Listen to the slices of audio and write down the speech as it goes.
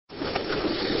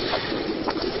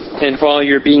And while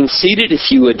you're being seated,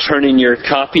 if you would turn in your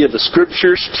copy of the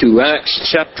Scriptures to Acts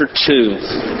chapter 2.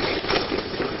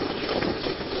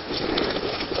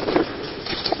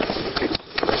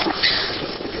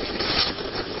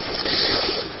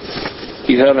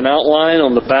 You have an outline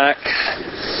on the back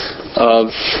of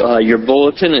your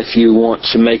bulletin if you want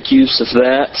to make use of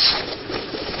that.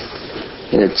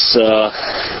 It's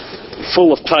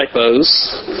full of typos.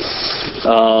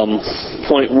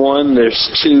 Point 1, there's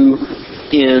 2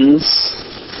 N's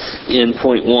in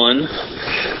point 1.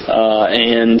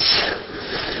 And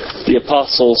the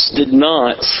apostles did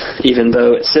not, even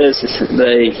though it says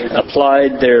they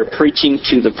applied their preaching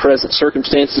to the present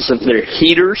circumstances of their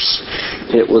hearers,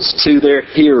 it was to their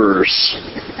hearers.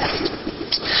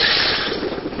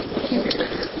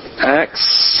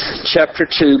 Acts chapter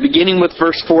 2, beginning with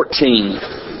verse 14.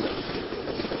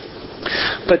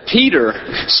 But Peter,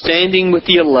 standing with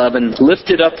the 11,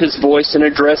 lifted up his voice and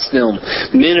addressed them,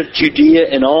 "Men of Judea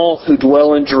and all who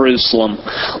dwell in Jerusalem,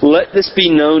 let this be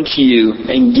known to you,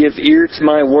 and give ear to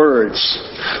my words.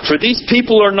 For these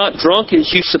people are not drunk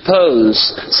as you suppose,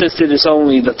 since it is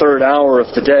only the 3rd hour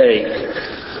of the day.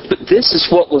 But this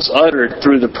is what was uttered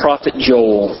through the prophet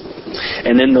Joel.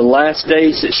 And in the last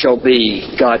days it shall be,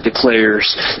 God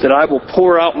declares, that I will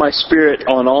pour out my Spirit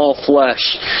on all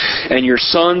flesh, and your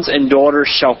sons and daughters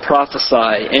shall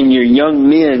prophesy, and your young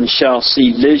men shall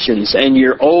see visions, and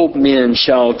your old men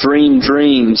shall dream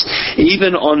dreams,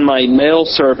 even on my male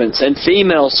servants and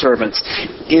female servants.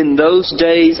 In those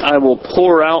days I will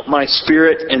pour out my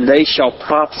Spirit, and they shall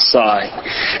prophesy.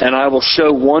 And I will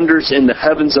show wonders in the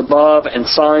heavens above, and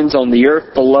signs on the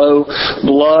earth below,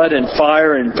 blood and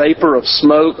fire and vapor of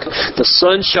smoke. The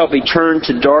sun shall be turned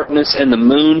to darkness, and the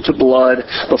moon to blood,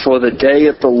 before the day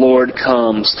of the Lord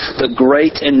comes, the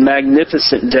great and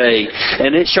magnificent day.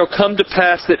 And it shall come to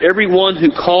pass that everyone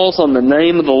who calls on the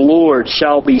name of the Lord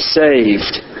shall be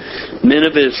saved. Men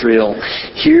of Israel,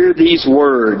 hear these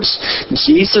words.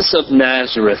 Jesus of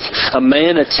Nazareth, a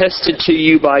man attested to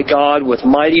you by God with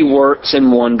mighty works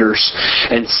and wonders,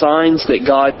 and signs that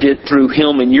God did through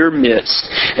him in your midst,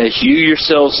 as you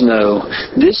yourselves know.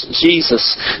 This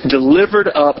Jesus, delivered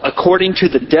up according to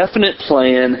the definite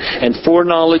plan and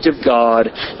foreknowledge of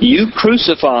God, you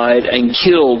crucified and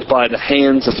killed by the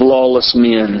hands of lawless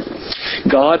men.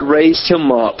 God raised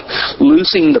him up,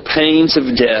 loosing the pains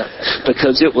of death,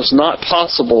 because it was not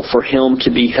possible for him to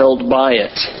be held by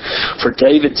it. For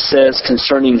David says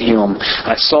concerning him,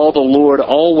 I saw the Lord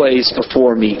always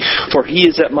before me, for he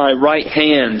is at my right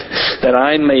hand, that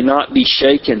I may not be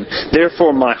shaken.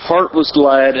 Therefore my heart was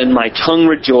glad, and my tongue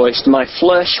rejoiced. My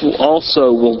flesh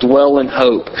also will dwell in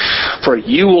hope. For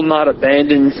you will not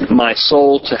abandon my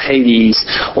soul to Hades,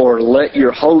 or let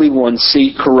your Holy One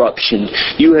see corruption.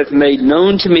 You have made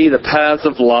known to me the paths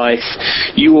of life.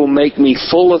 You will make me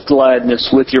full of gladness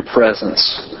with your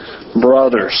presence.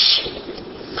 Brothers,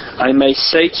 I may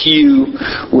say to you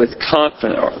with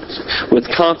confidence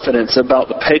about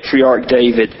the patriarch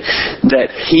David,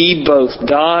 that he both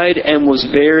died and was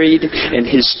buried, and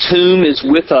his tomb is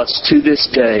with us to this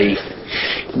day.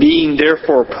 Being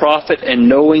therefore a prophet, and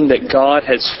knowing that God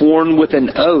had sworn with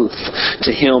an oath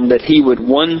to him that he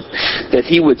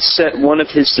would set one of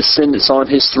his descendants on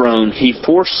his throne, he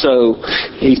foresaw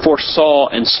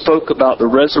and spoke about the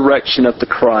resurrection of the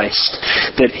Christ,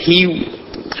 that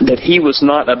he was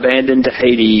not abandoned to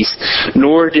Hades,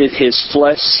 nor did his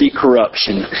flesh see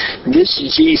corruption. This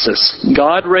Jesus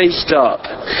God raised up,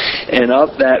 and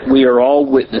of that we are all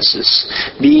witnesses.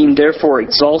 Being therefore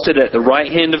exalted at the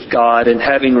right hand of God, and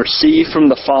having received from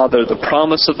the Father the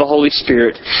promise of the Holy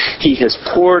Spirit, he has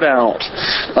poured out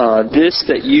this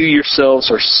that you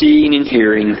yourselves are seeing and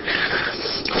hearing.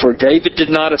 For David did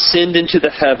not ascend into the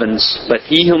heavens, but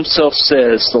he himself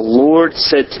says, the Lord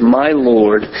said to my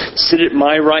Lord, sit at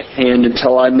my right hand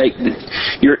until I make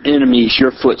your enemies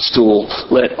your footstool.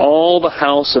 Let all the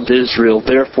house of Israel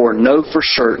therefore know for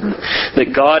certain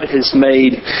that God has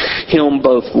made him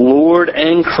both Lord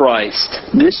and Christ,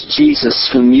 this Jesus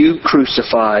whom you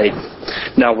crucified.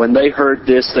 Now when they heard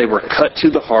this, they were cut to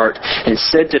the heart, and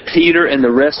said to Peter and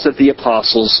the rest of the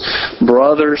apostles,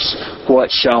 Brothers,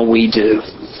 what shall we do?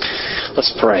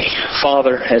 Let's pray.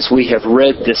 Father, as we have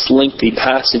read this lengthy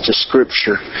passage of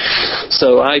Scripture,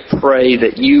 so I pray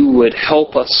that you would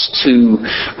help us to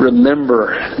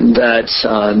remember that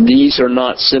these are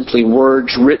not simply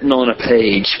words written on a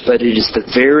page, but it is the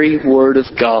very Word of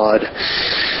God.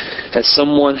 As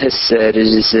someone has said, it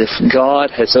is as if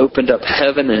God has opened up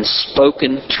heaven and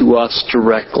spoken to us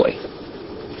directly.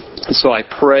 So I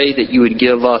pray that you would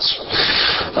give us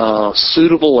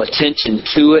suitable attention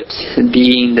to it,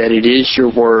 being that it is your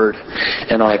word.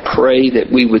 And I pray that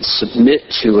we would submit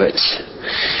to it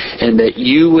and that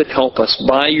you would help us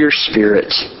by your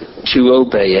Spirit to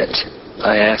obey it.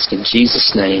 I ask in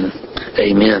Jesus' name,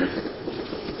 amen.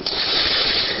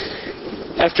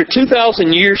 After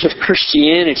 2,000 years of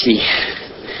Christianity,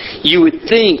 you would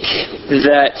think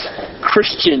that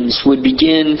Christians would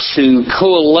begin to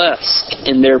coalesce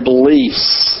in their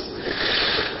beliefs.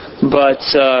 But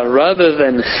rather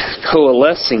than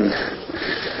coalescing,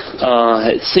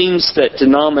 it seems that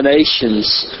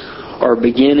denominations are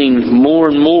beginning more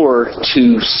and more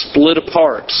to split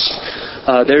apart.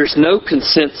 There's no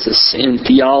consensus in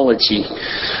theology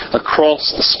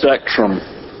across the spectrum.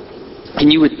 And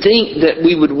you would think that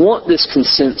we would want this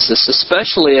consensus,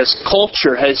 especially as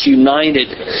culture has united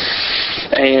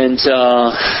and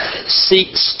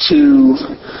seeks to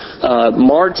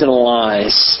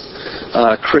marginalize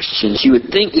Christians. You would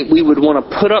think that we would want to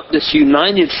put up this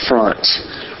united front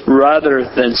rather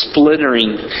than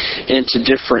splintering into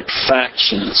different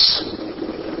factions.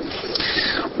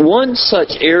 One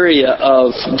such area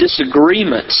of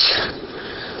disagreement,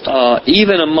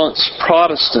 even amongst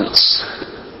Protestants,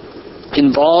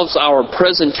 involves our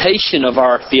presentation of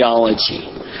our theology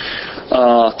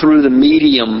through the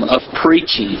medium of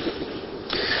preaching.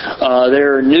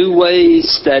 There are new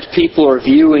ways that people are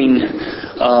viewing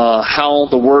how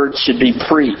the Word should be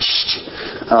preached.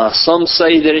 Some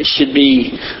say that it should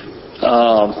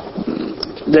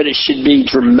be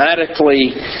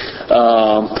dramatically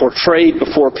portrayed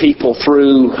before people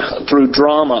through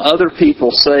drama. Other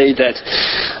people say that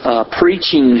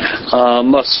preaching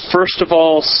must first of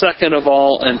all, second of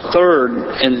all, and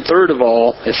third of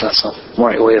all, if that's the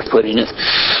right way of putting it,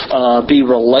 be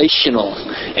relational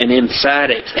and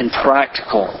emphatic and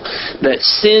practical. That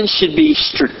sin should be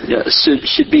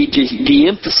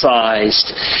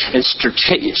de-emphasized and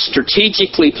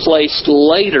strategically placed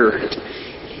later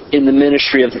in the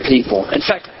ministry of the people. In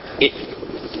fact,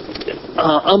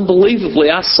 unbelievably,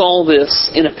 I saw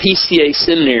this in a PCA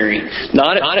seminary,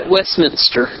 not at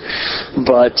Westminster,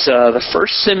 but the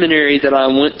first seminary that I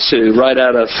went to right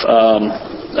out of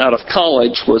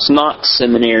college was Knox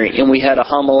Seminary, and we had a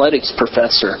homiletics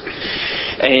professor,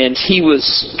 and he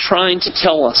was trying to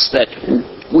tell us that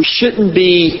we shouldn't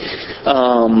be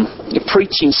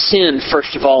preaching sin,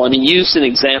 first of all. And he used an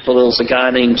example. There was a guy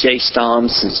named Jay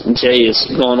Stoms, and Jay has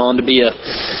gone on to be a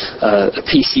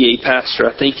PCA pastor,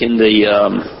 I think, in the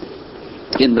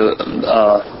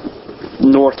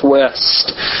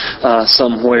Northwest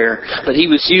somewhere. But he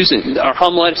was using, our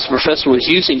homiletics professor was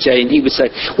using Jay, and he would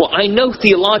say, well, I know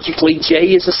theologically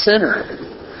Jay is a sinner,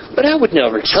 but I would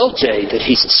never tell Jay that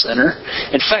he's a sinner.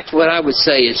 In fact, what I would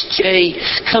say is, Jay,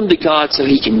 come to God so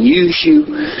He can use you,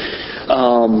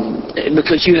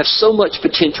 because you have so much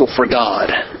potential for God.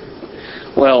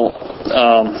 Well,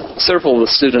 several of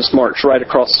the students marched right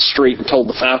across the street and told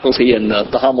the faculty, and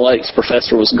the homiletics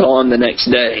professor was gone the next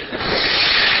day.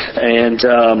 And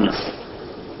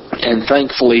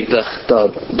thankfully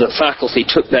the faculty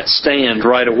took that stand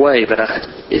right away. But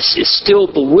it's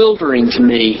still bewildering to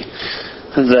me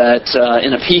that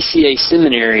in a PCA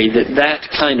seminary that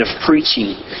kind of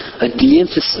preaching, a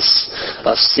de-emphasis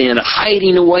of sin, a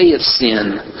hiding away of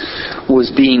sin, was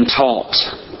being taught.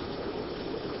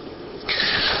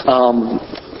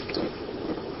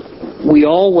 We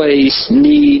always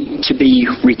need to be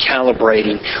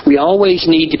recalibrating. We always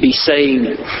need to be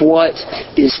saying, what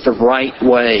is the right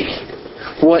way?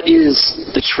 What is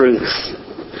the truth?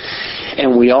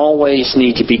 And we always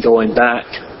need to be going back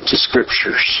to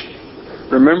Scriptures.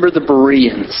 Remember the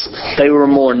Bereans. They were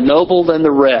more noble than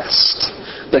the rest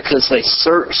because they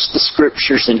searched the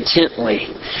Scriptures intently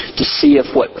to see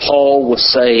if what Paul was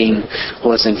saying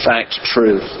was in fact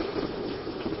true.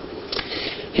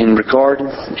 In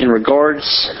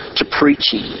regards to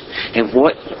preaching and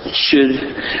what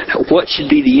should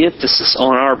be the emphasis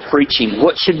on our preaching,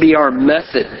 what should be our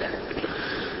method,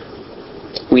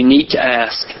 we need to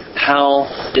ask, how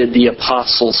did the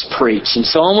apostles preach? And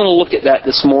so I want to look at that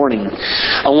this morning.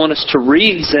 I want us to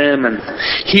re-examine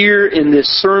here in this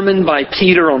sermon by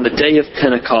Peter on the day of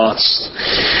Pentecost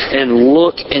and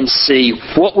look and see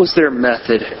what was their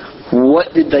method.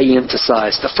 What did they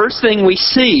emphasize? The first thing we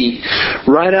see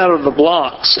right out of the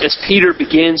blocks as Peter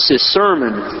begins his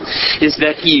sermon is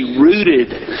that he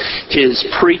rooted his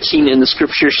preaching in the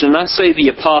Scriptures. And I say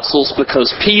the apostles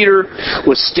because Peter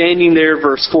was standing there,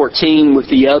 verse 14, with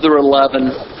the other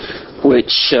 11,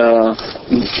 which,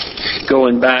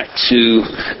 going back to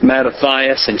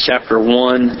Mattathias in chapter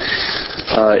 1,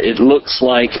 It looks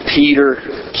like Peter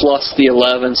plus the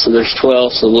 11, so there's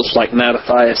 12. So it looks like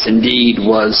Matthias indeed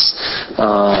was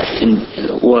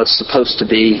supposed to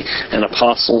be an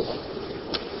apostle.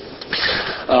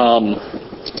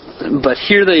 But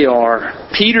here they are.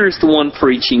 Peter is the one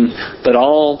preaching, but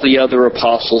all the other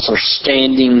apostles are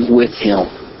standing with him.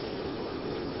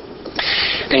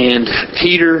 And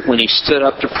Peter, when he stood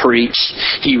up to preach,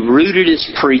 he rooted his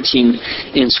preaching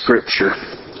in Scripture.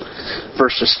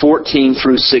 Verses 14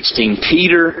 through 16.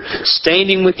 Peter,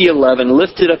 standing with the 11,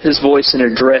 lifted up his voice and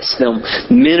addressed them,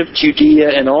 "Men of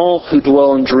Judea and all who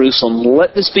dwell in Jerusalem,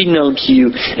 let this be known to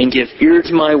you, and give ear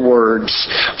to my words.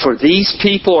 For these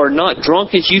people are not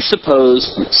drunk as you suppose,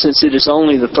 since it is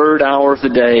only the third hour of the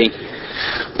day.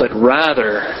 But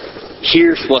rather,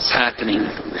 here's what's happening.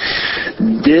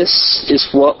 This is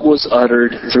what was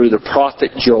uttered through the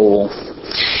prophet Joel.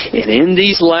 And in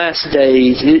these last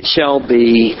days it shall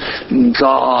be,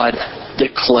 God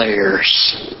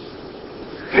declares."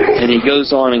 And he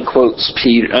goes on and quotes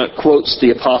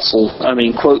the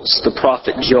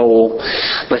prophet Joel,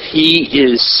 but he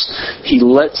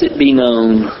lets it be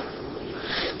known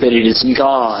that it is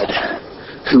God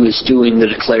who is doing the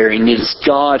declaring. It is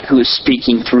God who is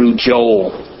speaking through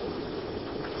Joel.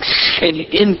 And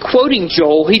in quoting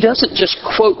Joel, he doesn't just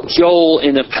quote Joel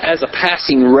as a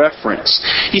passing reference.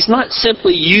 He's not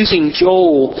simply using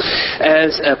Joel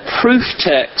as a proof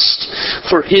text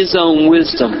for his own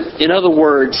wisdom. In other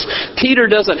words, Peter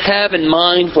doesn't have in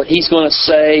mind what he's going to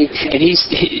say, and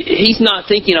he's not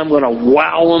thinking, I'm going to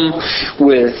wow him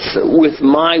with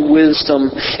my wisdom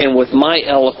and with my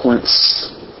eloquence.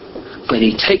 But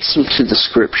he takes him to the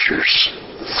Scriptures.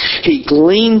 He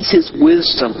gleans his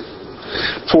wisdom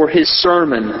for his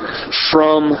sermon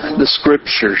from the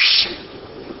Scriptures.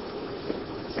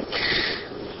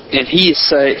 And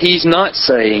he's not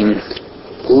saying,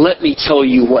 let me tell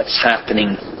you what's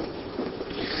happening,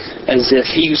 as if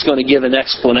he was going to give an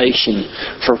explanation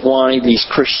for why these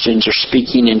Christians are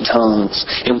speaking in tongues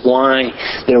and why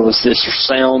there was this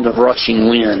sound of rushing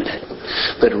wind.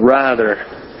 But rather,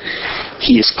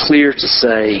 he is clear to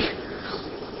say,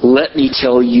 let me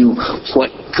tell you what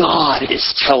God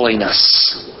is telling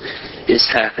us is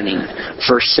happening.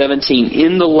 Verse 17,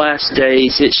 in the last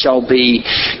days it shall be,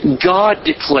 God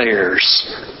declares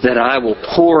that I will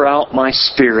pour out my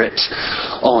Spirit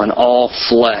on all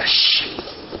flesh.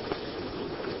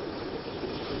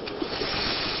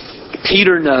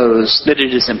 Peter knows that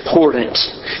it is important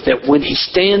that when he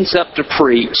stands up to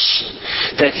preach,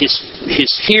 that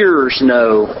his hearers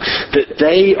know that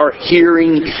they are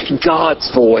hearing God's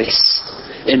voice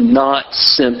and not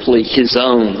simply his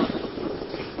own.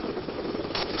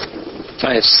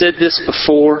 I have said this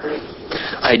before.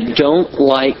 I don't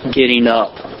like getting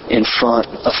up in front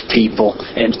of people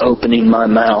and opening my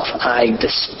mouth. I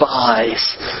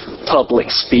despise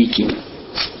public speaking.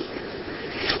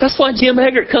 That's why Jim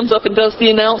Eggert comes up and does the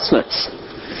announcements.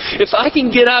 If I can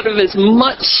get out of as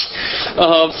much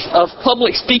of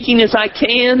public speaking as I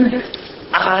can,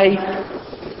 I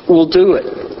will do it.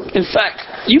 In fact,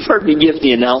 you've heard me give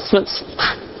the announcements.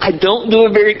 I don't do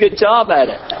a very good job at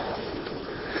it.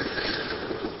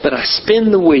 But I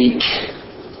spend the week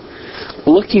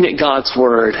looking at God's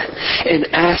Word and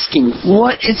asking,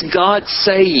 what is God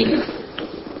saying?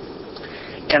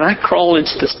 And I crawl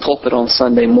into this pulpit on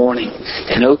Sunday morning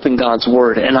and open God's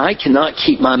Word, and I cannot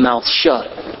keep my mouth shut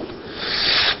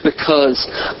because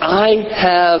I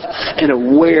have an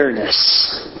awareness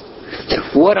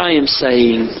that what I am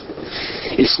saying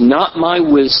is not my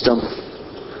wisdom,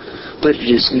 but it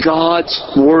is God's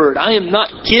Word. I am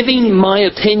not giving my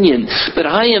opinion, but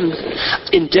I am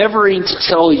endeavoring to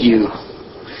tell you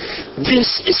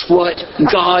this is what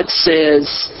God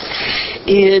says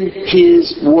in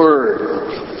His Word.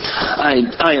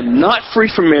 I am not free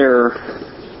from error.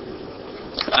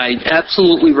 I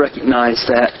absolutely recognize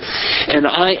that. And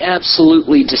I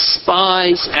absolutely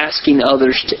despise asking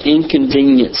others to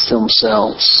inconvenience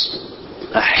themselves.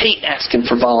 I hate asking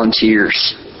for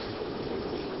volunteers.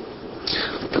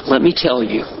 But let me tell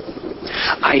you,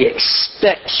 I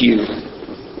expect you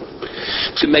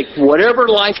to make whatever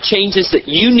life changes that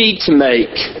you need to make,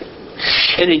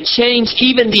 and then change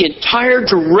even the entire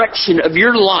direction of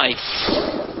your life,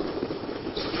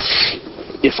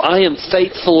 if I am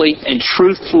faithfully and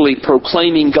truthfully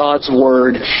proclaiming God's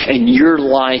Word and your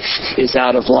life is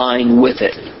out of line with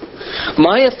it.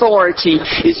 My authority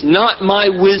is not my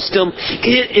wisdom,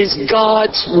 it is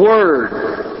God's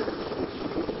Word.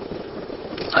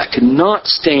 I could not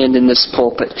stand in this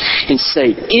pulpit and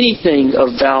say anything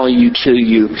of value to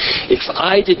you if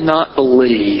I did not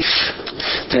believe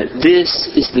that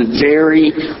this is the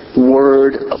very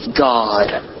Word of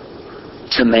God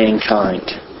to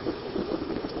mankind.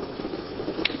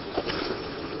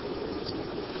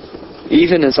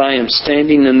 Even as I am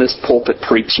standing in this pulpit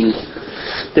preaching,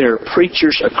 there are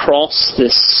preachers across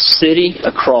this city,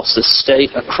 across this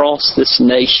state, across this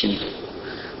nation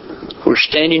who are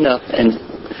standing up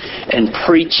and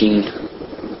preaching,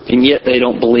 and yet they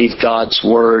don't believe God's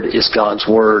Word is God's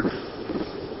Word.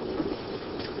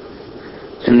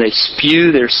 And they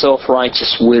spew their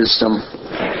self-righteous wisdom.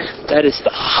 That is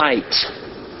the height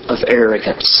of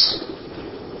arrogance.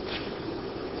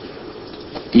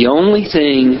 The only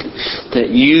thing that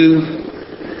you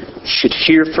should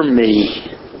hear from me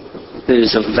that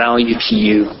is of value to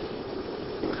you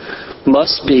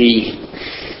must be,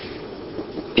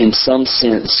 in some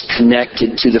sense,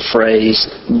 connected to the phrase,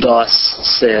 "Thus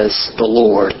says the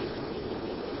Lord."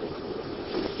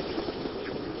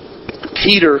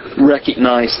 Peter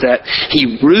recognized that.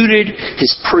 He rooted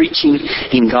his preaching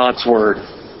in God's Word.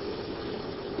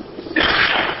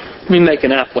 Let me make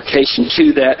an application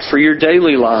to that for your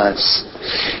daily lives.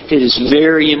 It is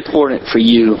very important for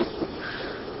you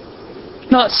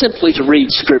not simply to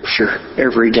read Scripture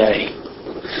every day,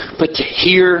 but to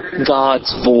hear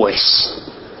God's voice.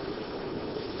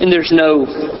 And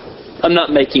I'm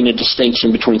not making a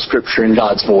distinction between Scripture and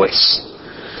God's voice.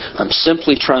 I'm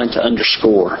simply trying to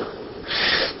underscore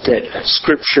that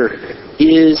Scripture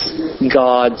is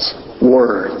God's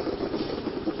Word.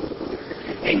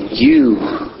 And you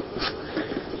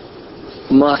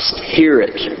must hear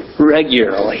it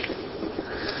regularly.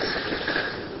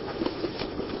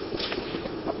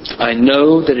 I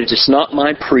know that it is not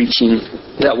my preaching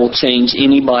that will change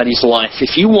anybody's life.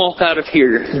 If you walk out of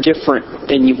here different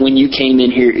than when you came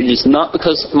in here, it is not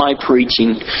because of my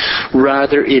preaching.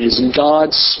 Rather, it is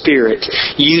God's Spirit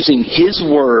using His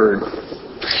Word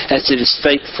as it is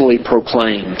faithfully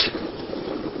proclaimed.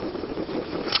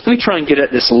 Let me try and get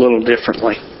at this a little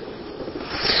differently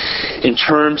in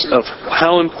terms of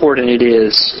how important it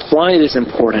is, why it is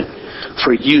important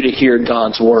for you to hear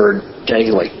God's Word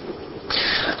daily.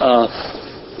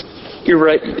 You're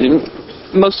right.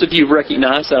 Most of you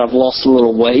recognize that I've lost a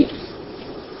little weight,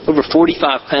 over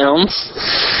 45 pounds,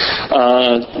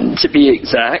 to be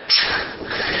exact.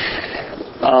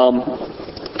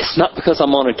 It's not because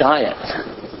I'm on a diet.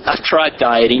 I've tried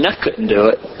dieting. I couldn't do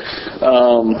it.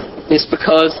 It's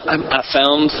because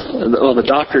the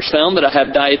doctors found that I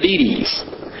have diabetes.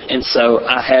 And so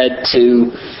I had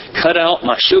to cut out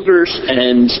my sugars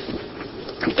and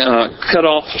cut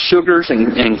off sugars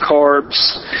and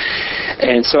carbs.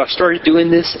 And so I started doing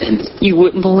this, and you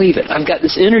wouldn't believe it. I've got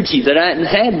this energy that I hadn't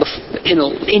had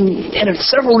in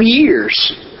several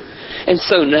years. And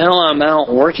so now I'm out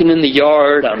working in the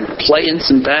yard. I'm playing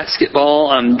some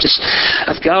basketball.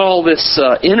 I've got all this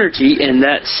energy, and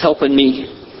that's helping me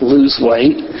lose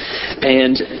weight.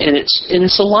 And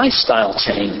it's a lifestyle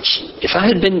change. If I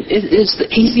had been, it's the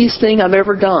easiest thing I've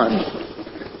ever done,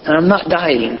 and I'm not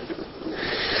dieting.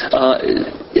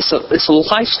 It's a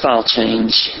lifestyle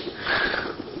change.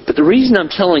 But the reason I'm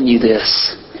telling you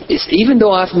this is, even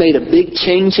though I've made a big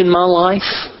change in my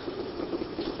life,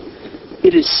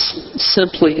 it is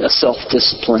simply a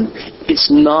self-discipline. It's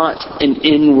not an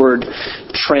inward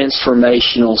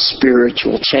transformational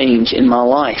spiritual change in my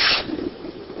life.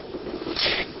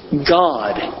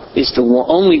 God is the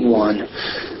only one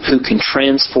who can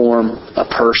transform a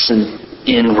person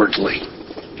inwardly.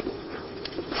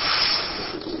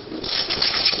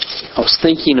 I was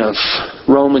thinking of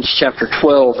Romans chapter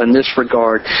 12 in this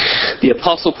regard. The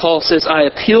Apostle Paul says, "I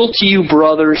appeal to you,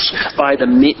 brothers, by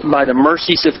the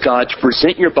mercies of God, to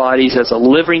present your bodies as a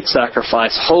living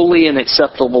sacrifice, holy and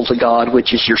acceptable to God,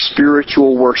 which is your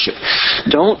spiritual worship.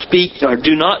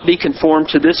 Do not be conformed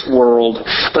to this world,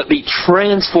 but be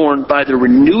transformed by the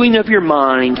renewing of your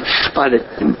mind,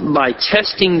 by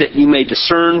testing that you may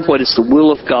discern what is the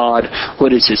will of God,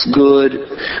 what is good,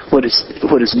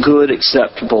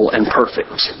 acceptable, and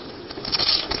perfect."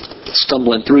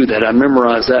 Stumbling through that. I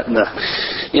memorized that in the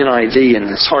NIV, and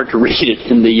it's hard to read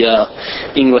it in the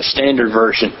English Standard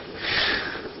Version.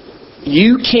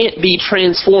 You can't be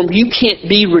transformed, you can't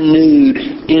be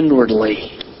renewed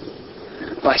inwardly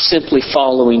by simply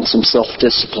following some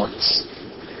self-disciplines.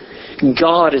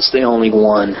 God is the only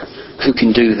one who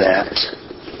can do that.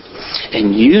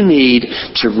 And you need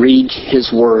to read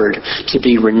His Word to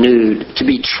be renewed, to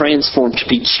be transformed, to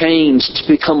be changed, to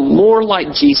become more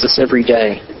like Jesus every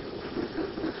day.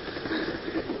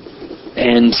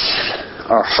 And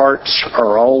our hearts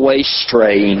are always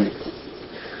straying.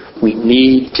 We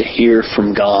need to hear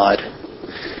from God.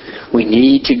 We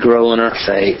need to grow in our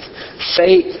faith.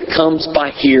 Faith comes by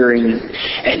hearing,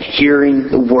 and hearing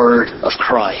the Word of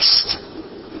Christ.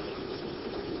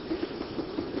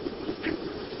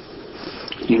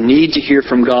 You need to hear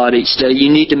from God each day. You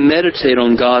need to meditate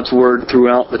on God's Word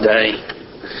throughout the day.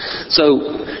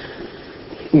 So,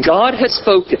 God has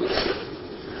spoken.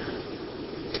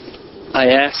 I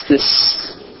ask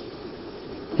this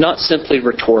not simply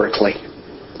rhetorically.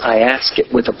 I ask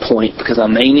it with a point because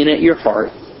I'm aiming at your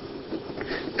heart.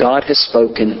 God has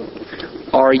spoken.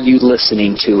 Are you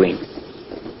listening to Him?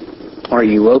 Are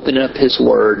you opening up His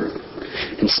Word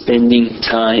and spending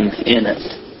time in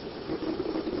it?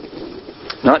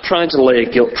 Not trying to lay a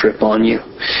guilt trip on you.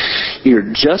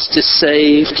 You're just as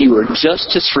saved, you are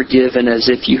just as forgiven as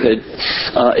if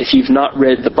you've not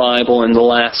read the Bible in the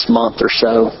last month or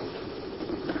so.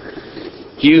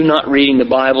 You not reading the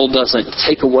Bible doesn't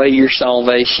take away your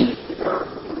salvation.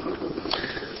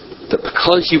 But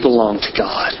because you belong to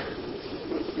God,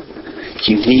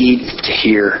 you need to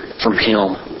hear from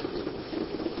Him.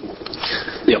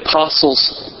 The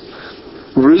apostles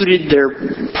rooted their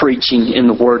preaching in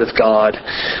the Word of God.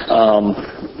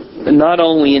 Not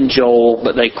only in Joel,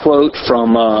 but they quote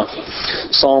from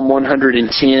Psalm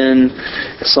 110,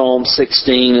 Psalm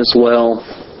 16 as well.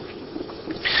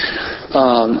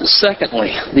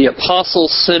 Secondly, the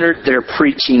apostles centered their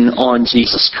preaching on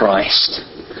Jesus Christ.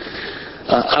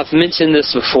 I've mentioned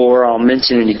this before. I'll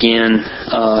mention it again.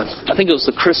 I think it was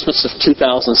the Christmas of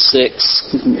 2006,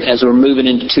 as we're moving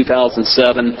into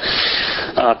 2007.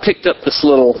 Picked up this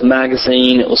little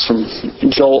magazine. It was from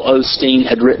Joel Osteen,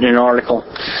 had written an article,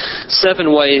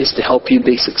 7 ways to help you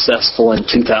be successful in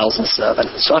 2007.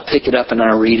 So I pick it up and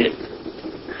I read it.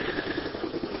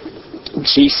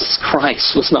 Jesus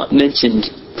Christ was not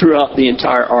mentioned throughout the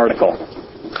entire article.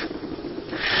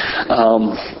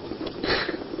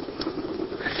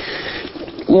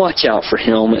 Watch out for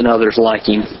Him and others like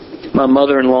Him. My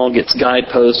mother-in-law gets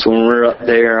guideposts when we're up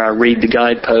there. I read the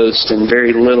guideposts and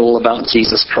very little about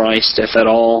Jesus Christ, if at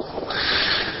all.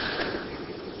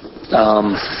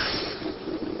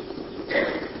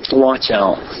 Watch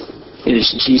out. It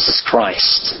is Jesus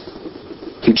Christ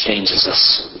who changes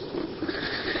us.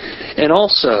 And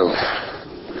also,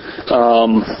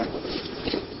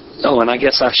 and I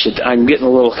guess I'm getting a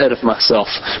little ahead of myself.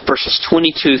 Verses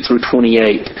 22 through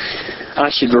 28. I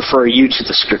should refer you to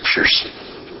the Scriptures.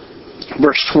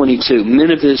 Verse 22,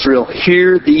 Men of Israel,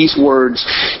 hear these words.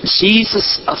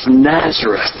 Jesus of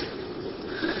Nazareth,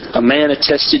 a man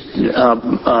attested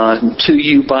to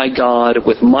you by God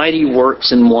with mighty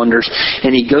works and wonders.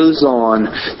 And he goes on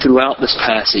throughout this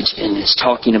passage and is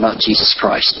talking about Jesus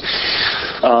Christ.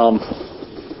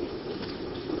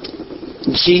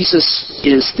 Jesus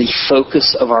is the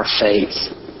focus of our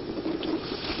faith.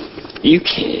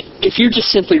 If you're just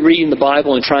simply reading the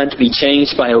Bible and trying to be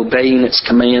changed by obeying its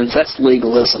commands, that's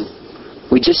legalism.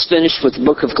 We just finished with the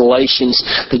book of Galatians.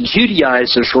 The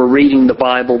Judaizers were reading the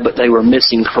Bible, but they were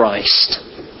missing Christ.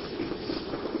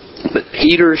 But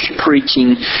Peter's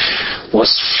preaching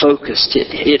was focused.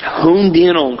 It honed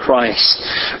in on Christ.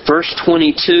 Verse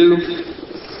 22...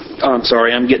 I'm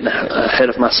sorry, I'm getting ahead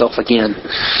of myself again.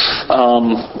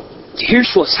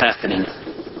 Here's what's happening.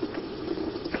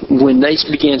 When they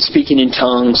began speaking in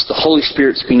tongues, the Holy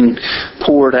Spirit's being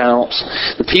poured out.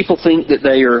 The people think that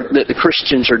the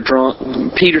Christians are drunk.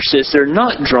 Peter says they're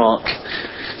not drunk,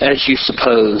 as you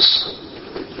suppose.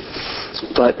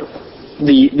 But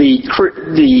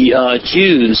the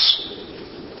Jews,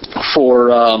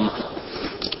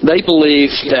 they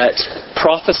believed that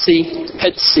prophecy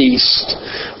had ceased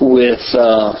with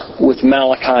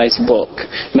Malachi's book.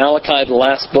 Malachi, the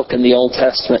last book in the Old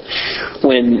Testament,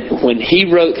 when he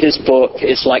wrote his book,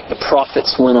 it's like the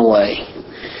prophets went away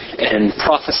and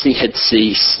prophecy had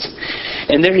ceased.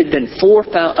 And there had been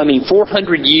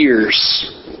 400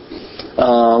 years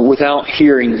without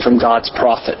hearing from God's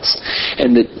prophets.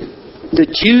 And the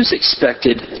Jews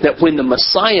expected that when the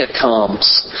Messiah comes,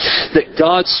 that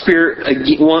God's Spirit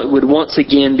would once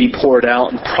again be poured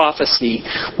out and prophecy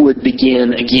would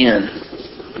begin again.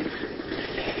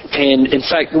 And in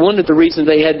fact, one of the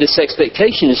reasons they had this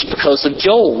expectation is because of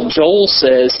Joel. Joel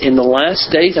says, in the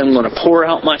last days I'm going to pour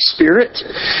out my Spirit.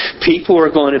 People are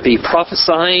going to be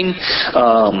prophesying,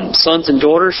 sons and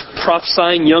daughters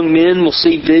prophesying, young men will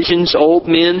see visions, old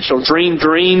men shall dream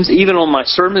dreams, even on my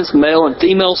servants, male and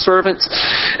female servants.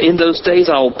 In those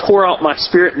days I will pour out my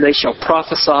Spirit and they shall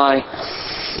prophesy.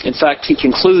 In fact, he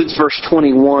concludes verse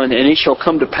 21, and it shall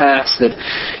come to pass that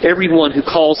everyone who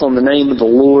calls on the name of the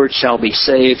Lord shall be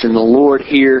saved. And the Lord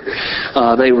here,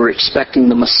 they were expecting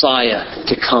the Messiah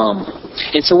to come.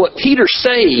 And so what Peter's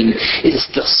saying is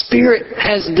the Spirit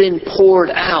has been poured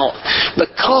out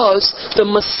because the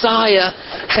Messiah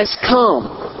has come.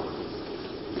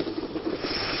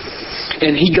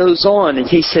 And he goes on and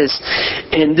he says,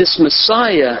 and this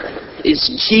Messiah is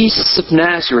Jesus of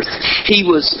Nazareth. He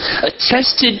was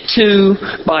attested to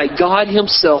by God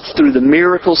Himself through the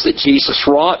miracles that Jesus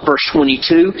wrought, verse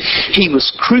 22. He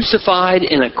was crucified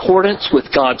in accordance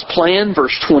with God's plan,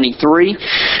 verse 23.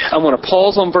 I want to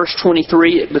pause on verse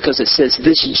 23 because it says,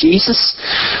 this Jesus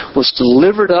was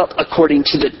delivered up according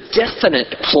to the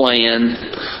definite plan.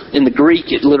 In the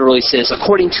Greek it literally says,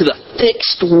 according to the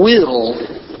fixed will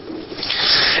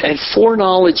and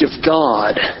foreknowledge of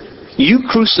God, you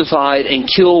crucified and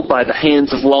killed by the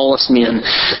hands of lawless men.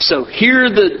 So here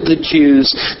the Jews,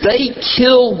 they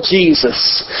killed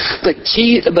Jesus. But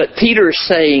Peter is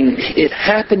saying it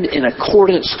happened in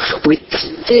accordance with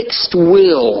the fixed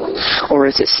will, or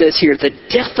as it says here, the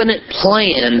definite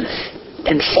plan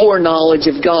and foreknowledge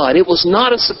of God. It was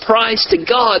not a surprise to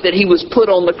God that He was put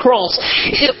on the cross.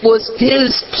 It was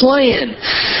His plan.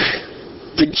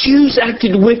 The Jews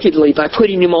acted wickedly by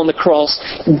putting Him on the cross.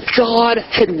 God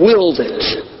had willed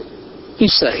it. You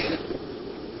say,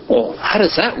 well, how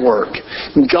does that work?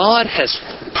 God has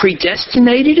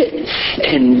predestinated it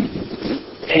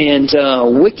and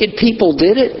wicked people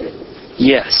did it?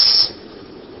 Yes.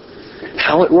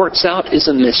 How it works out is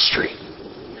a mystery.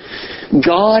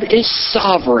 God is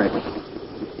sovereign,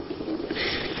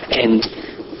 and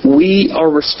we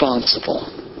are responsible.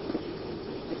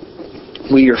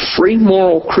 We are free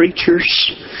moral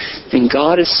creatures, and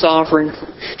God is sovereign.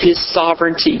 His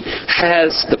sovereignty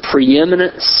has the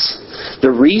preeminence.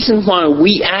 The reason why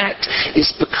we act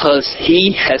is because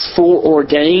He has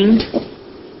foreordained.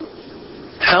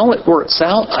 How it works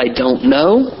out, I don't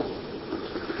know.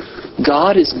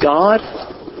 God is God.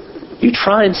 You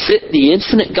try and fit the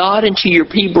infinite God into your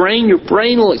pea brain, your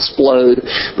brain will explode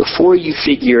before you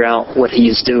figure out what He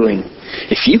is doing.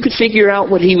 If you could figure out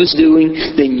what He was doing,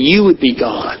 then you would be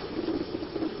God.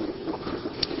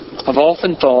 I've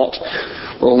often thought,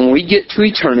 well, when we get to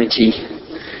eternity,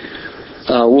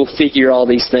 we'll figure all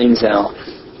these things out.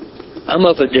 I'm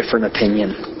of a different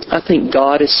opinion. I think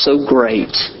God is so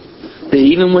great that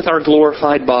even with our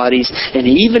glorified bodies, and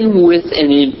even with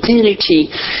an infinity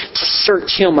to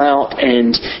search Him out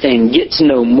and get to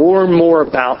know more and more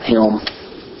about Him,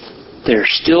 there are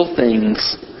still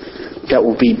things that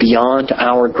will be beyond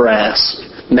our grasp.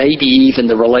 Maybe even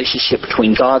the relationship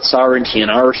between God's sovereignty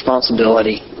and our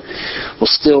responsibility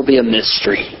will still be a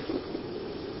mystery.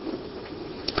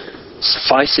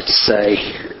 Suffice it to say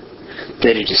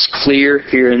that it is clear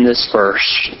here in this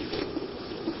verse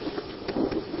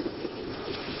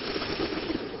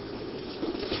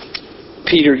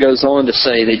Peter goes on to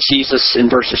say that Jesus, in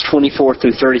verses 24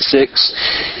 through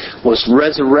 36, was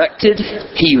resurrected,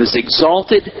 He was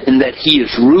exalted, and that He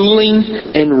is ruling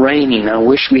and reigning. I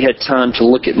wish we had time to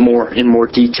look at in more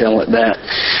detail at that.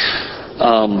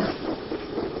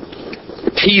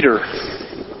 Peter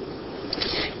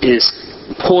is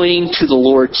pointing to the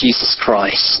Lord Jesus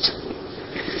Christ.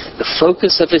 The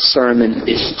focus of his sermon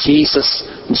is Jesus,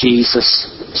 Jesus,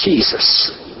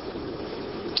 Jesus.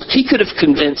 He could have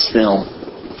convinced them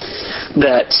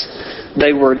that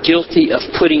they were guilty of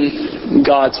putting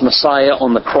God's Messiah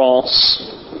on the cross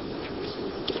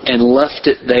and left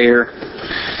it there.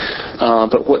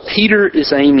 But what Peter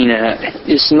is aiming at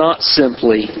is not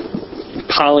simply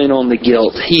piling on the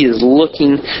guilt. He is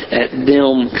looking at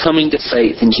them coming to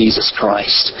faith in Jesus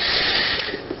Christ.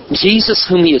 Jesus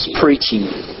whom he is preaching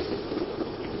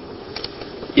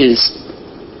is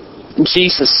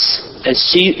Jesus.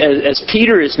 As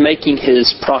Peter is making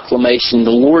his proclamation, the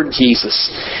Lord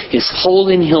Jesus is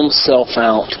holding Himself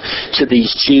out to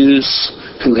these Jews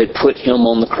who had put Him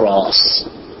on the cross.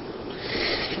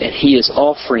 And He is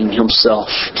offering Himself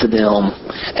to them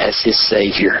as His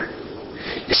Savior.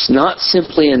 It's not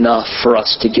simply enough for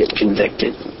us to get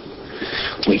convicted.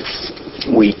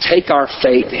 We take our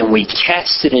faith and we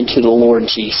cast it into the Lord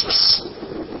Jesus.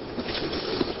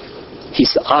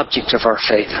 He's the object of our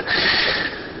faith.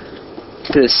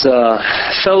 This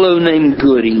fellow named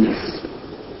Gooding,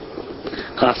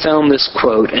 I found this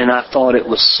quote and I thought it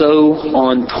was so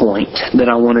on point that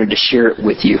I wanted to share it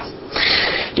with you.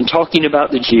 In talking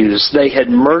about the Jews, they had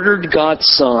murdered God's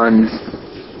Son.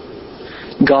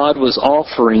 God was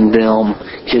offering them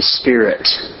His Spirit.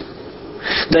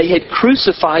 They had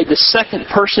crucified the second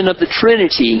person of the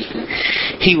Trinity.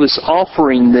 He was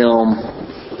offering them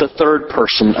the third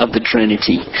person of the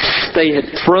Trinity. They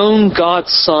had thrown God's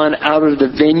Son out of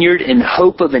the vineyard in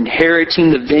hope of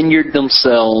inheriting the vineyard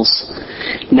themselves.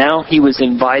 Now He was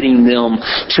inviting them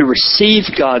to receive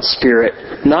God's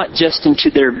Spirit, not just into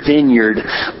their vineyard,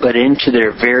 but into their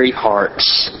very hearts.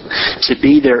 To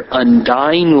be their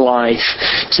undying life,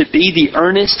 to be the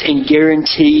earnest and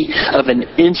guarantee of an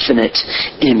infinite,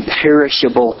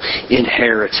 imperishable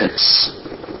inheritance.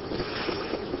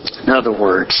 In other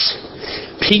words,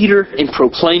 Peter in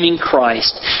proclaiming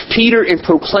Christ, Peter in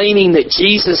proclaiming that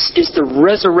Jesus is the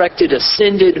resurrected,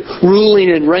 ascended,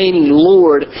 ruling and reigning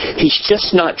Lord, he's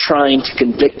just not trying to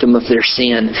convict them of their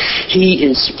sin. He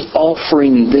is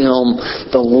offering them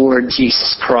the Lord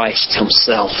Jesus Christ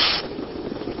Himself.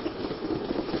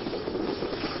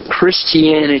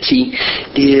 Christianity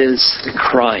is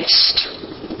Christ.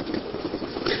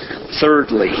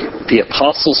 Thirdly, the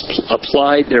apostles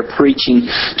applied their preaching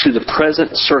to the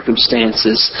present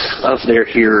circumstances of their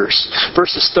hearers.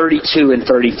 Verses 32 and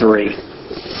 33.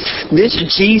 This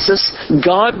Jesus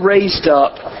God raised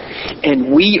up,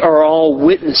 and we are all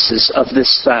witnesses of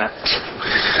this fact.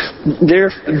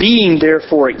 Being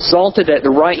therefore exalted at the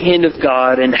right hand of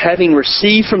God, and having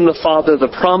received from the Father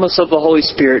the promise of the Holy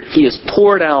Spirit, He has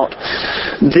poured out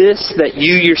this that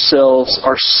you yourselves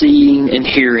are seeing and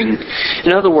hearing.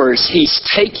 In other words, He's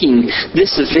taking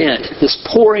this event, this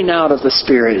pouring out of the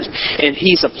Spirit, and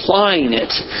He's applying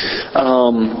it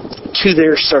to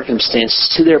their circumstances,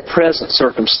 to their present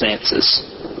circumstances.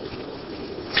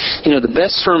 You know, the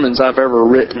best sermons I've ever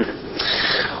written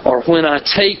are when I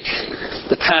take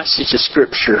the passage of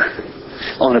Scripture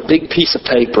on a big piece of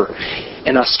paper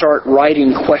and I start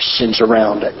writing questions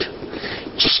around it.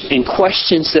 Just in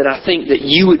questions that I think that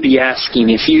you would be asking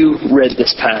if you read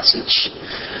this passage.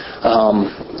 So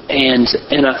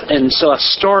I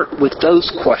start with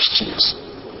those questions.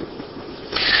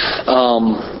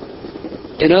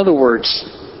 In other words,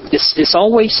 it's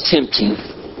always tempting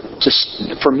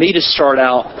for me to start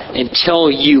out and tell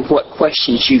you what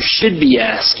questions you should be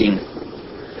asking.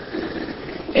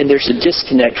 And there's a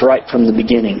disconnect right from the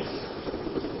beginning.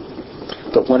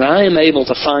 But when I am able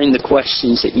to find the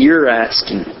questions that you're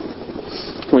asking,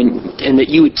 and that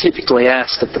you would typically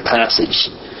ask of the passage,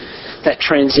 that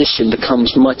transition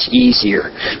becomes much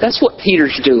easier. That's what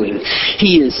Peter's doing.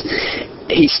 He's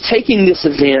taking this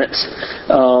event.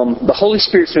 The Holy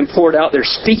Spirit's been poured out. They're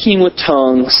speaking with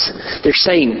tongues. They're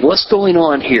saying, what's going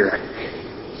on here?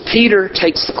 Peter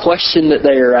takes the question that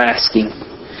they are asking,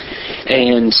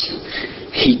 and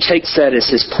he takes that as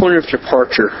his point of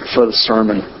departure for the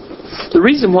sermon. The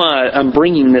reason why I'm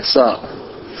bringing this up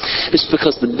is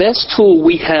because the best tool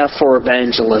we have for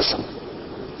evangelism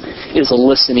is a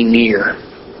listening ear.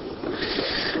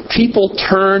 People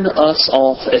turn us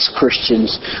off as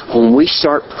Christians when we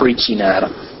start preaching at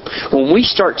them. When we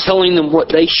start telling them what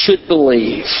they should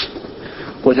believe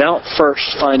without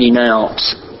first finding out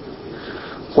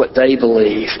what they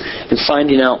believe and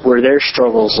finding out where their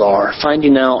struggles are,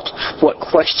 finding out what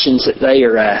questions that they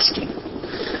are asking.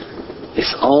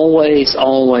 It's always,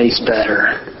 always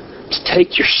better to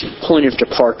take your point of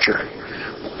departure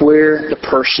where the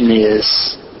person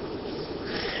is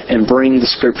and bring the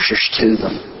Scriptures to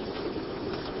them,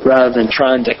 rather than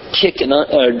trying to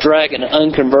drag an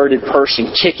unconverted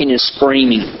person kicking and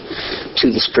screaming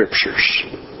to the Scriptures.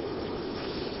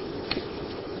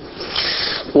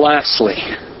 Lastly,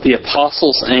 the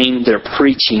apostles aimed their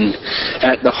preaching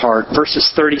at the heart.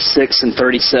 Verses 36 and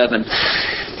 37.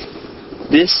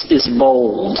 This is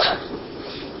bold.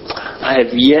 I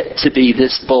have yet to be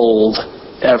this bold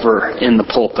ever in the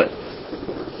pulpit.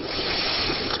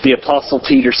 The Apostle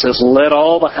Peter says, let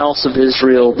all the house of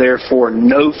Israel therefore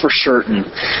know for certain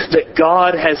that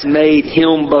God has made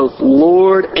Him both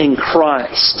Lord and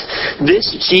Christ, this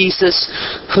Jesus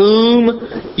whom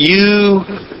you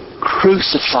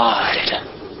crucified.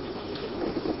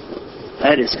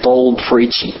 That is bold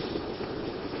preaching.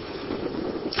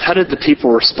 How did the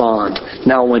people respond?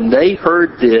 Now when they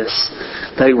heard this,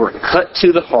 they were cut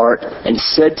to the heart and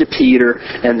said to Peter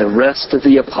and the rest of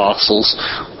the apostles,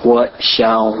 what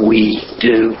shall we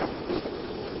do?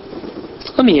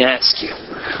 Let me ask you,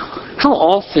 how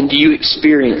often do you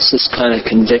experience this kind of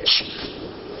conviction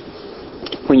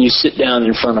when you sit down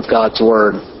in front of God's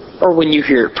Word or when you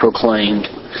hear it proclaimed?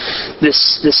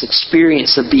 This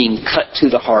experience of being cut to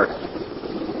the heart.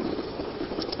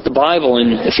 The Bible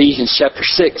in Ephesians chapter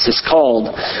 6 is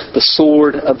called the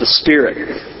sword of the Spirit.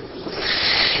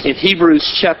 In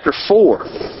Hebrews chapter 4,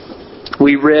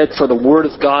 we read, for the Word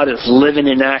of God is living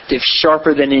and active,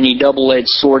 sharper than any double-edged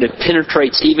sword. It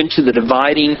penetrates even to the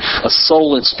dividing of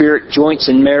soul and spirit, joints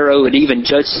and marrow. It even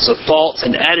judges the thoughts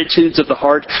and attitudes of the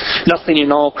heart. Nothing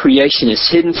in all creation is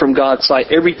hidden from God's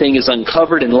sight. Everything is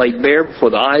uncovered and laid bare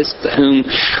before the eyes to whom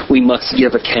we must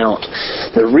give account.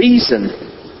 The reason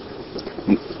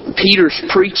Peter's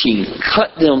preaching cut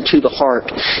them to the heart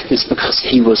is because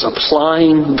he was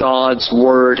applying God's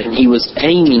Word and he was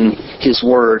aiming His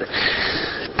Word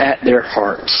at their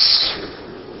hearts.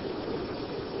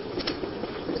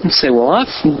 You say, well, I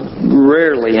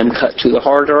rarely am cut to the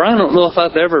heart, or I don't know if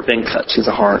I've ever been cut to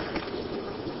the heart.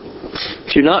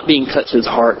 If you're not being cut to the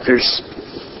heart,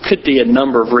 could be a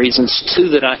number of reasons. Two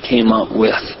that I came up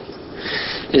with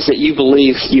is that you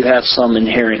believe you have some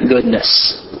inherent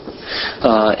goodness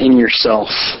in yourself,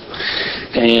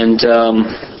 and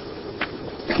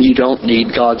you don't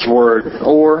need God's Word.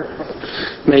 Or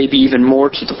maybe even more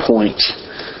to the point,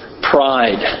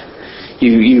 pride.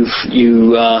 You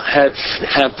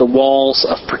have the walls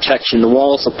of protection, the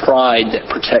walls of pride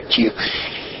that protect you.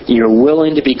 You're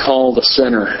willing to be called a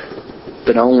sinner,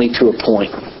 but only to a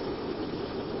point.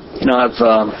 I've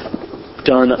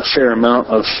done a fair amount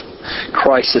of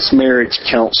crisis marriage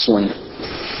counseling.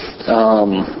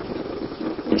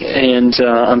 And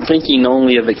I'm thinking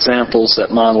only of examples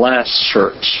at my last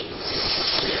church.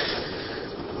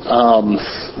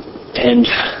 And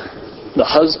the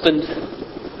husband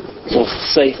will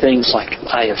say things like,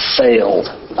 I have failed.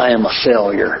 I am a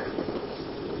failure.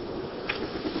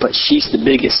 But she's the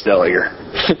biggest failure.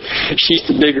 She's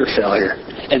the bigger failure.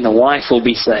 And the wife will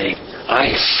be saying, I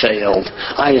have failed.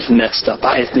 I have messed up.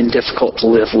 I have been difficult to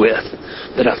live with.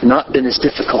 But I've not been as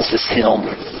difficult as him.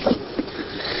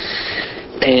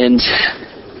 And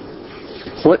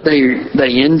what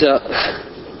they end up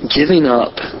giving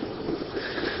up,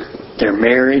 their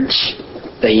marriage,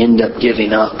 they end up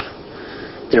giving up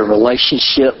their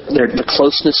relationship, the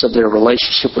closeness of their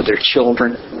relationship with their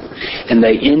children, and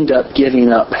they end up giving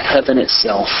up heaven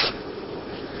itself.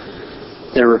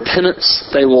 Their repentance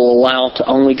they will allow to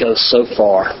only go so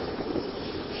far.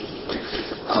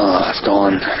 I've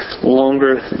gone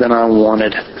longer than I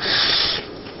wanted.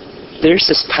 There's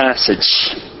this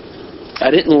passage.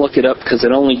 I didn't look it up because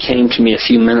it only came to me a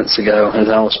few minutes ago as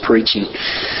I was preaching.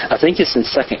 I think it's in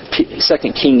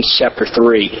 2 Kings chapter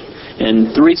 3.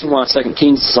 And the reason why 2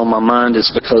 Kings is on my mind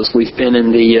is because we've been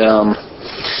in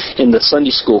the Sunday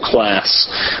school class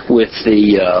with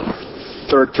the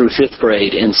 3rd through 5th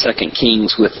grade in 2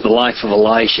 Kings with the life of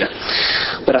Elijah.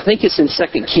 But I think it's in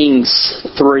 2 Kings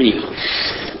 3.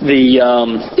 The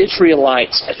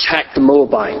Israelites attacked the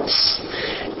Moabites.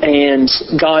 And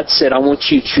God said, I want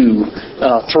you to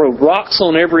throw rocks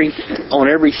on every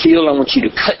field. I want you to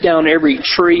cut down every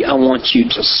tree. I want you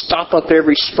to stop up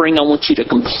every spring. I want you to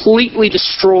completely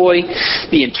destroy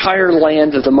the entire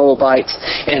land of the Moabites.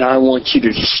 And I want you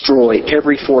to destroy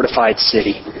every fortified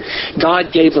city.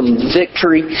 God gave them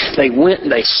victory. They went and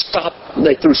they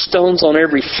threw stones on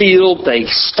every field. They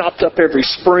stopped up every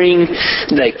spring.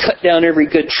 They cut down every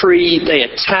good tree. They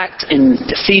attacked and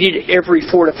defeated every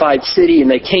fortified city. And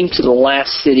they came to the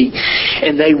last city,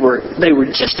 and they were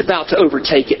just about to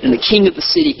overtake it. And the king of the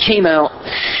city came out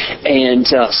and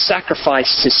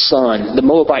sacrificed his son. The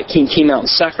Moabite king came out and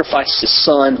sacrificed his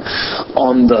son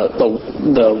on the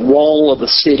wall of the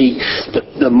city.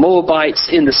 The Moabites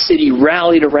in the city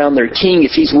rallied around their king.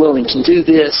 If he's willing to do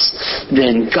this,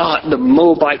 then God, the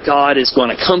Moabite God, is going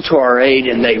to come to our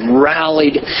aid. And they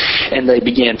rallied and they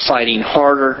began fighting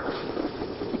harder.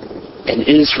 And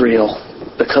Israel,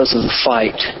 because of the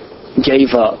fight,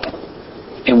 gave up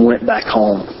and went back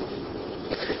home.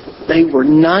 They were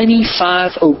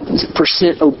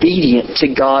 95% obedient to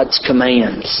God's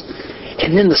commands.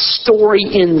 And then the story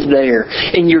ends there.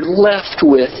 And you're left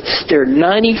with their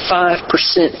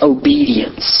 95%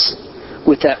 obedience,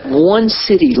 with that one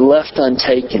city left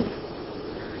untaken,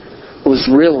 was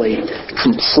really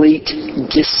complete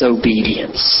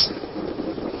disobedience.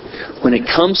 When it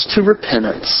comes to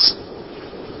repentance,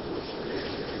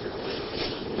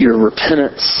 your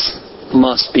repentance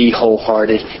must be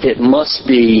wholehearted. It must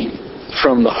be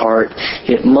from the heart.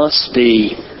 It must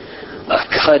be a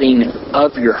cutting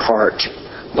of your heart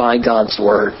by God's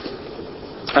Word.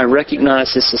 I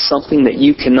recognize this is something that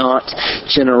you cannot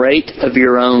generate of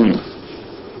your own.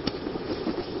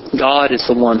 God is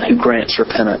the one who grants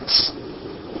repentance.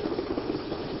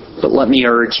 But let me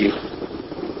urge you,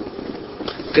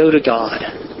 go to God.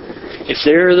 If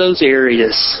there are those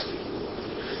areas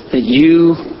that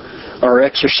you are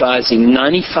exercising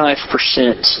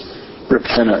 95%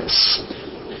 repentance,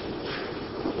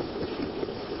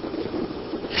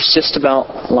 it's just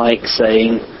about like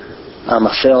saying, I'm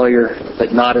a failure,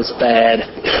 but not as bad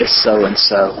as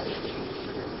so-and-so.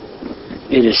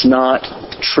 It is not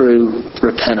true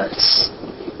repentance.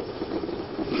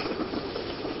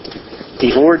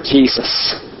 The Lord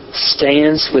Jesus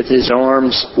stands with His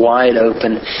arms wide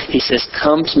open. He says,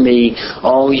 come to me,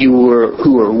 all you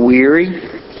who are weary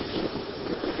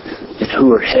and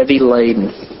who are heavy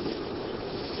laden.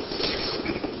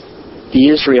 The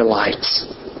Israelites,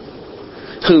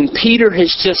 whom Peter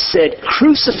has just said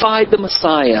crucified the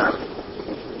Messiah,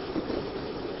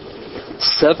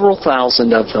 several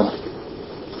thousand of them,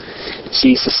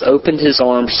 Jesus opened His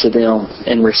arms to them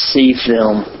and received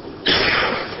them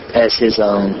as His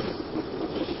own.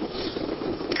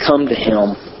 Come to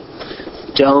Him.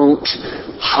 Don't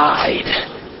hide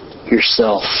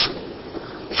yourself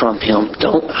from Him.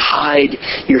 Don't hide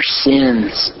your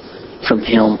sins from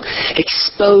Him.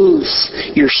 Expose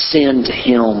your sin to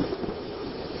Him.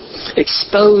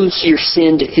 Expose your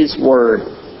sin to His Word,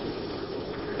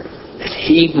 that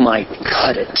He might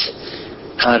cut it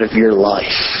out of your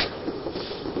life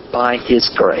by His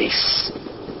grace.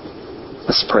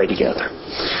 Let's pray together.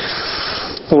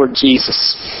 Lord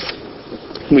Jesus,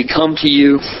 we come to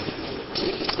You.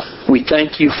 We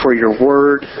thank You for Your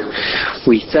Word.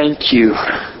 We thank You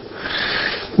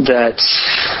that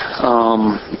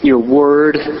Your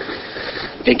Word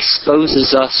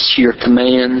exposes us to Your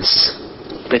commands,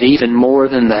 but even more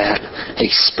than that,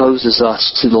 exposes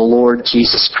us to the Lord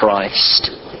Jesus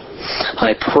Christ.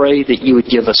 I pray that You would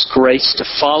give us grace to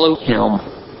follow Him.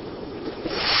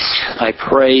 I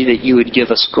pray that You would give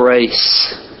us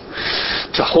grace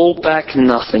to hold back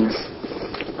nothing.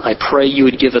 I pray You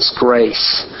would give us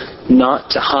grace not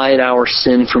to hide our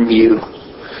sin from You,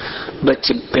 but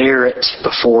to bear it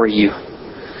before You,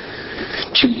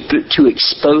 to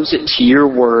expose it to Your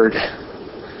Word,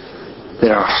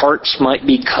 that our hearts might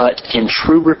be cut in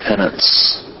true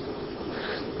repentance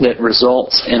that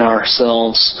results in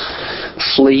ourselves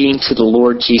fleeing to the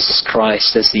Lord Jesus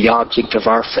Christ as the object of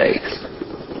our faith.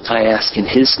 I ask in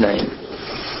His name.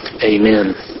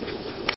 Amen.